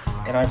embrace.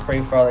 And I pray,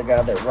 Father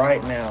God, that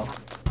right now,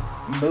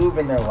 move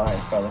in their life,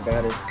 Father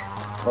God, is,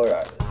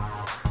 Lord,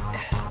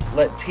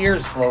 let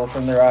tears flow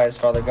from their eyes,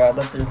 Father God.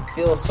 Let them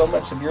feel so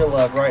much of your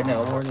love right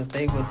now, Lord, that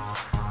they would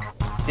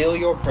feel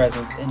your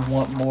presence and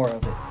want more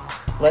of it.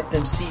 Let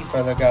them see,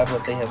 Father God,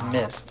 what they have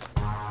missed.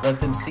 Let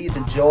them see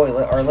the joy,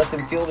 or let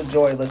them feel the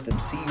joy. Let them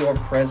see your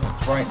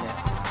presence right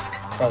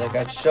now. Father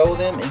God, show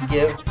them and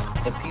give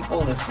the people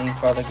listening,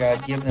 Father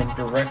God, give them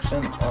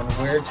direction on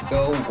where to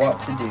go,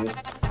 what to do,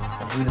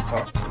 and who to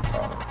talk to,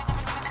 Father.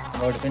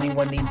 And Lord, if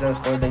anyone needs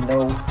us, Lord, they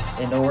know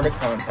where to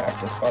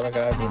contact us, Father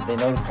God. They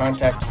know to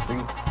contact us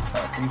through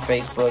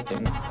Facebook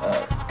and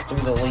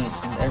through the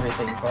links and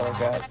everything, Father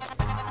God.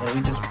 And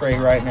we just pray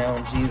right now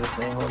in Jesus'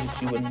 name, Lord,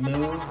 that you would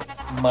move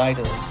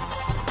mightily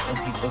in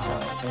people's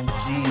lives. In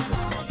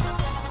Jesus' name,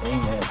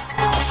 amen.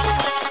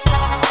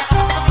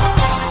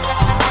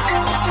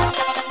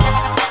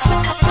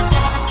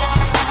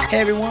 Hey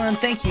everyone,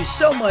 thank you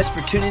so much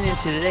for tuning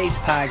into today's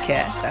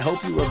podcast. I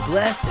hope you were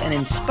blessed and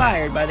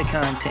inspired by the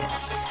content.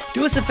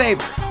 Do us a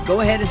favor,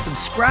 go ahead and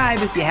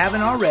subscribe if you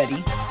haven't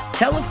already,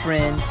 tell a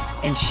friend,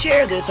 and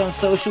share this on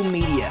social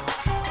media.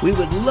 We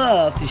would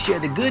love to share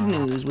the good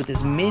news with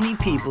as many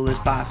people as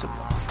possible.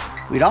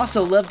 We'd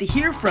also love to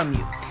hear from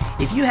you.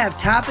 If you have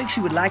topics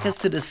you would like us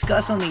to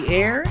discuss on the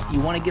air, you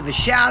want to give a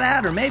shout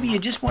out, or maybe you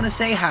just want to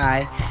say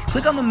hi,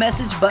 click on the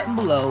message button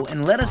below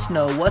and let us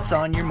know what's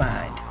on your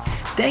mind.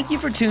 Thank you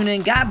for tuning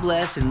in. God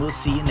bless, and we'll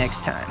see you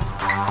next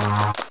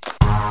time.